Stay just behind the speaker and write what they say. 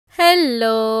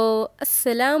Hello,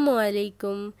 Assalamu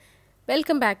alaikum.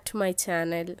 Welcome back to my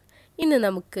channel. ഇന്ന്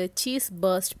നമുക്ക് cheese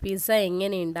burst pizza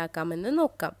എങ്ങനെ ഉണ്ടാക്കാമെന്ന്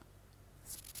നോക്കാം.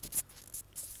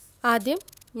 ആദ്യം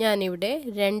ഞാനിവിടെ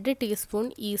 2 ടീസ്പൂൺ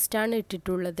ഈസ്റ്റ് ആണ്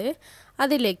ഇട്ടിട്ടുള്ളത്.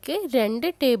 അതിലേക്ക്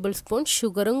 2 ടേബിൾ സ്പൂൺ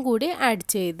ഷുഗറും കൂടി ആഡ്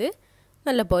ചെയ്ത്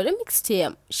നല്ലപോലെ മിക്സ്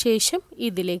ചെയ്യാം. ശേഷം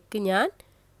ഇതിലേക്ക് ഞാൻ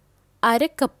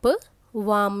 1/2 കപ്പ്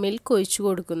വാം മിൽക്ക് ഒഴിച്ചു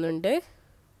കൊടുക്കുന്നുണ്ട്.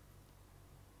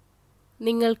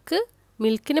 നിങ്ങൾക്ക്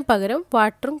മിൽക്കിന് പകരം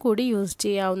വാട്ടറും കൂടി യൂസ്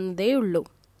ചെയ്യാവുന്നതേ ഉള്ളൂ.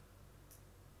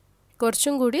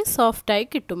 കുറച്ചും കൂടി സോഫ്റ്റായി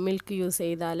കിട്ടും മിൽക്ക് യൂസ്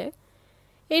ചെയ്താൽ.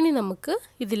 ഇനി നമുക്ക്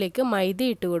ഇതിലേക്ക് മൈദ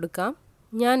ഇട്ട് കൊടുക്കാം.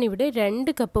 ഞാനിവിടെ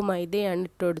 2 കപ്പ് മൈദയാണ്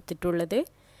ഇട്ട് കൊടുത്തിട്ടുള്ളത്.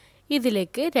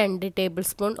 ഇതിലേക്ക് 2 ടേബിൾ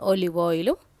സ്പൂൺ ഒലിവ്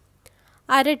ഓയിലും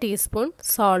 1/2 ടീസ്പൂൺ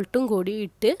സോൾട്ടും കൂടി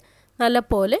ഇട്ട്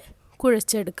നല്ലപോലെ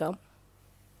കുഴച്ചെടുക്കാം.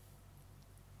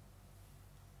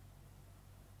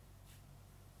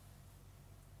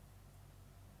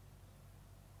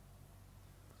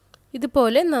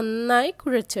 ഇതുപോലെ നന്നായി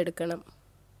കുഴച്ചെടുക്കണം.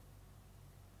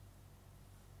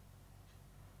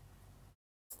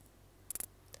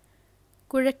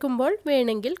 കുഴക്കുമ്പോൾ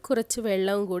വേണമെങ്കിൽ കുറച്ച്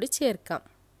വെള്ളവും കൂടി ചേർക്കാം.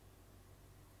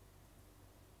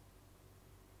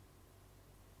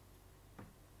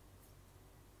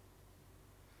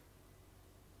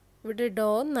 ഇവിടെ ഡോ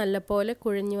നല്ലപോലെ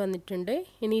കുഴഞ്ഞു വന്നിട്ടുണ്ട്.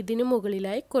 ഇനി ഇതിനു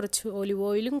മുകളിലായി കുറച്ച് ഒലിവ്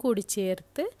ഓയിലും കൂടി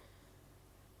ചേർത്ത്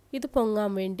ഇത്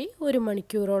പൊങ്ങാൻ വേണ്ടി 1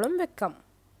 മണിക്കൂറോളം വെക്കാം.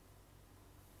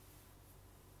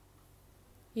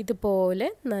 ഇതുപോലെ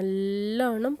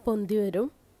നല്ലോണം പൊന്തി വരും.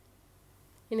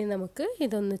 ഇനി നമുക്ക്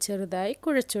ഇതൊന്ന് ചെറുതായി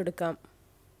കുഴച്ചെടുക്കാം.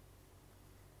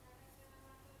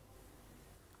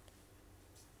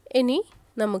 ഇനി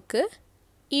നമുക്ക്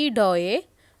ഈ ഡോയെ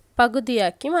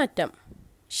പകുതിയാക്കി മാറ്റാം.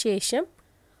 ശേഷം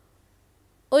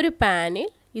ഒരു പാനിൽ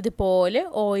ഇതുപോലെ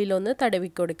ഓയിലൊന്ന്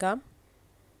തടവിക്കൊടുക്കാം.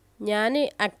 ഞാൻ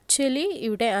ആക്ച്വലി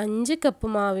ഇവിടെ 5 കപ്പ്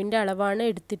മാവിൻ്റെ അളവാണ്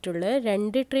എടുത്തിട്ടുള്ളത്.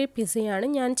 2 ട്രേ പിസ്സയാണ്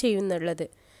ഞാൻ ചെയ്യുന്നുള്ളത്.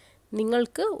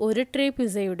 നിങ്ങൾക്ക് 1 ട്രേ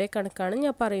പിസ്സയുടെ കണക്കാണ്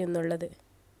ഞാൻ പറയുന്നുള്ളത്.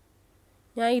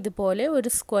 ഞാൻ ഇതുപോലെ ഒരു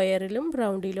സ്ക്വയറിലും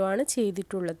റൗണ്ടിലുമാണ്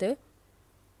ചെയ്തിട്ടുള്ളത്.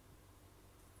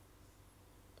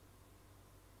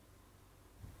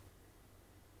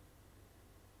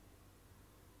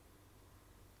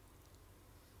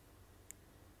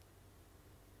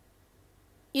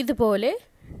 ഇതുപോലെ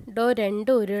ഡോ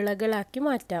 2 ഉരുളകളാക്കി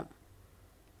മാറ്റാം.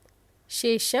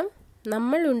 ശേഷം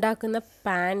നമ്മൾ ഉണ്ടാക്കുന്ന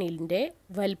പാനിൻ്റെ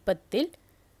വലുപ്പത്തിൽ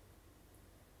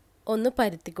ഒന്ന്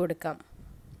പരത്തി കൊടുക്കാം.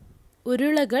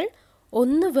 ഉരുളകൾ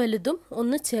ഒന്ന് വലുതും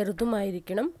ഒന്ന്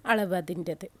ചെറുതുമായിരിക്കണം അളവ്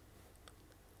അതിൻ്റെത്.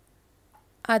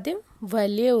 ആദ്യം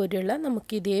വലിയ ഉരുള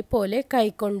നമുക്ക് ഇതേപോലെ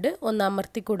കൈകൊണ്ട് ഒന്ന്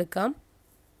അമർത്തി കൊടുക്കാം.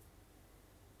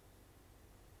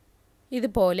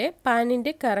 ഇതുപോലെ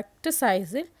പാനിൻ്റെ കറക്റ്റ്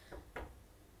സൈസിൽ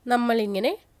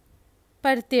നമ്മളിങ്ങനെ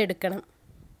പരത്തിയെടുക്കണം.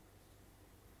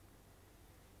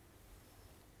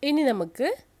 ഇനി നമുക്ക്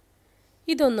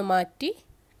ഇതൊന്ന് മാറ്റി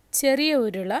ചെറിയ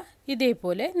ഉരുള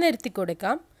ഇതേപോലെ നിരത്തി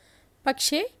കൊടുക്കാം.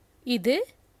 പക്ഷേ ഇത്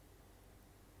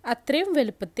അത്രയും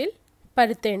വലുപ്പത്തിൽ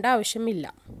പരത്തേണ്ട ആവശ്യമില്ല.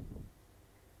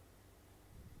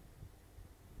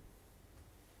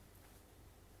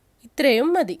 ഇത്രയും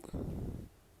മതി.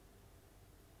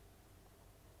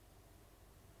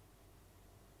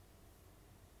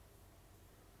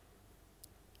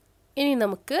 ഇനി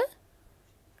നമുക്ക്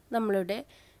നമ്മളുടെ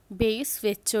ബേസ്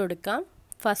വെച്ച് കൊടുക്കാം.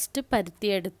 First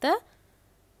പരത്തിയെടുത്ത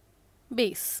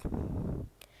base.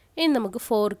 ഇനി നമുക്ക്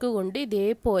ഫോർക്ക് കൊണ്ട്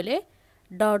ഇതേപോലെ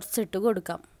ഡോട്ട്സ് ഇട്ട്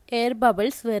കൊടുക്കാം. എയർ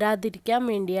ബബിൾസ് വരാതിരിക്കാൻ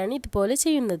വേണ്ടിയാണ് ഇതുപോലെ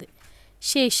ചെയ്യുന്നത്.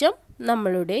 ശേഷം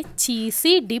നമ്മളുടെ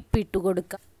ചീസി ഡിപ്പ് ഇട്ട്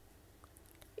കൊടുക്കാം.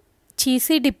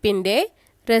 ചീസി ഡിപ്പിൻ്റെ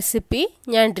റെസിപ്പി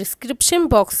ഞാൻ ഡിസ്ക്രിപ്ഷൻ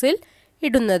ബോക്സിൽ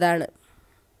ഇടുന്നതാണ്.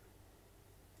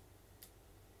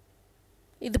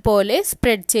 ഇതുപോലെ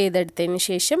സ്പ്രെഡ് ചെയ്തെടുത്തതിന്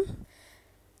ശേഷം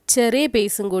ചെറിയ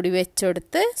ബേസും കൂടി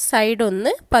വെച്ചെടുത്ത്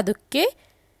സൈഡൊന്ന് പതുക്കെ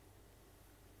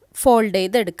ഫോൾഡ്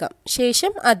ചെയ്തെടുക്കാം.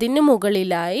 ശേഷം അതിന്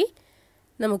മുകളിലായി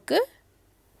നമുക്ക്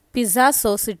പിസ്സ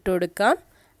സോസ് ഇട്ട് കൊടുക്കാം,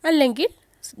 അല്ലെങ്കിൽ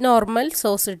നോർമൽ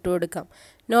സോസ് ഇട്ട് കൊടുക്കാം.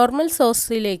 നോർമൽ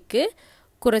സോസിലേക്ക്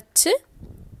കുറച്ച്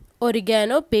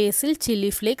ഒറിഗാനോ, ബേസിൽ,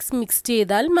 ചില്ലി ഫ്ലേക്സ് മിക്സ്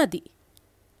ചെയ്താൽ മതി.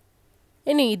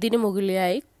 ഇനി ഇതിന്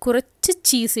മുകളിലായി കുറച്ച്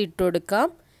ചീസ് ഇട്ട് കൊടുക്കാം.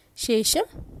 ശേഷം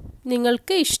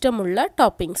നിങ്ങൾക്ക് ഇഷ്ടമുള്ള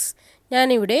ടോപ്പിംഗ്സ്,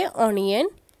 ഞാനിവിടെ ഓണിയൻ,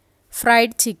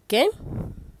 ഫ്രൈഡ് ചിക്കൻ,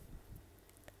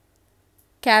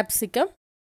 ക്യാപ്സിക്കം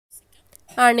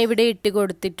ആണ് ഇവിടെ ഇട്ട്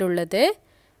കൊടുത്തിട്ടുള്ളത്.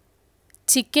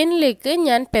 ചിക്കനിലേക്ക്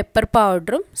ഞാൻ പെപ്പർ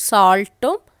പൗഡറും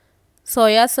സോൾട്ടും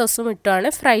സോയാ സോസും ഇട്ടാണ്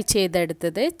ഫ്രൈ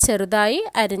ചെയ്തെടുത്തത്. ചെറുതായി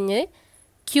അരിഞ്ഞ്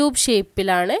ക്യൂബ്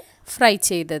ഷേപ്പിലാണ് ഫ്രൈ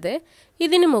ചെയ്തത്.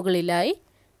 ഇതിന് മുകളിലായി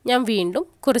ഞാൻ വീണ്ടും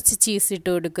കുറച്ച് ചീസ് ഇട്ട്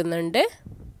കൊടുക്കുന്നുണ്ട്,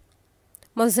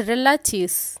 മൊസറല്ല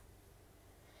ചീസ്.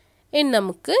 ഇനി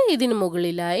നമുക്ക് ഇതിന്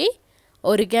മുകളിലായി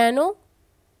ഒറിഗാനോ,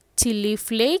 ചില്ലി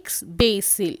ഫ്ലേക്സ്,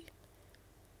 ബേസിൽ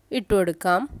ഇട്ട്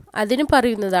കൊടുക്കാം. അതിന്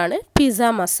പറയുന്നതാണ് പിസ്സ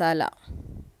മസാല.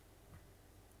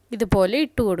 ഇതുപോലെ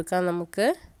ഇട്ട് കൊടുക്കാം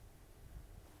നമുക്ക്.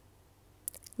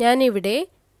 ഞാനിവിടെ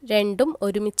രണ്ടും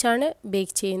ഒരുമിച്ചാണ്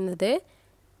ബേക്ക് ചെയ്യുന്നത്.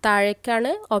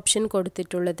 താഴേക്കാണ് ഓപ്ഷൻ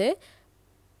കൊടുത്തിട്ടുള്ളത്.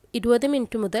 20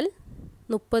 മിനിറ്റ് മുതൽ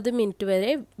 30 മിനിറ്റ്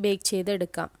വരെ ബേക്ക്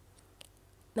ചെയ്തെടുക്കാം.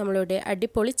 നമ്മളുടെ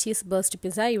അടിപൊളി ചീസ് ബേസ്റ്റ്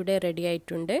പിസ്സ ഇവിടെ റെഡി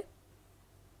ആയിട്ടുണ്ട്.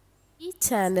 ഈ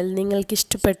ചാനൽ നിങ്ങൾക്ക്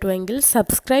ഇഷ്ടപ്പെട്ടുവെങ്കിൽ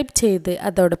സബ്സ്ക്രൈബ് ചെയ്ത്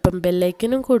അതോടൊപ്പം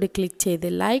ബെല്ലൈക്കനും കൂടി ക്ലിക്ക്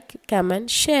ചെയ്ത് ലൈക്ക്,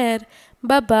 കമൻറ്റ്, ഷെയർ.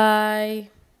 ബൈ.